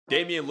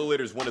Damian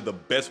Lillard is one of the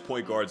best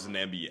point guards in the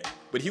NBA,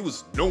 but he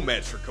was no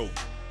match for Kobe.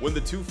 When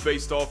the two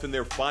faced off in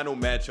their final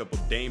matchup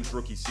of Dame's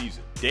rookie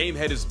season, Dame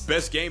had his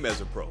best game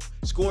as a pro,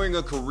 scoring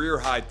a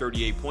career-high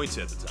 38 points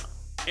at the time.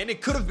 And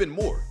it could have been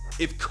more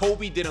if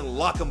Kobe didn't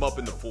lock him up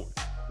in the fourth.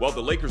 While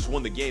the Lakers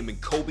won the game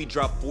and Kobe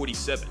dropped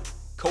 47,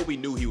 Kobe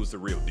knew he was the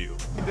real deal.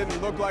 He didn't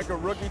look like a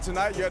rookie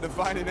tonight. You had to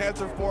find an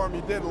answer for him.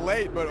 He did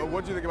late, but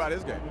what'd you think about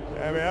his game?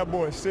 I mean, that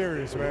boy is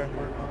serious, man.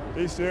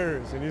 He's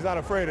serious, and he's not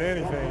afraid of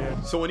anything.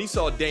 Yeah. So when he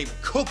saw Dame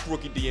cook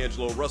rookie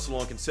D'Angelo Russell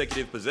on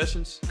consecutive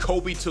possessions,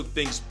 Kobe took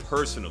things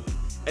personally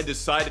and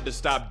decided to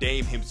stop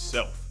Dame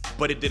himself.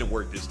 But it didn't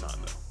work this time,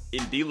 though.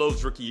 In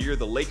D'Lo's rookie year,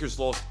 the Lakers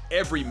lost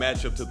every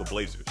matchup to the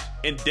Blazers,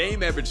 and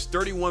Dame averaged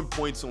 31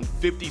 points on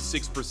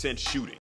 56% shooting.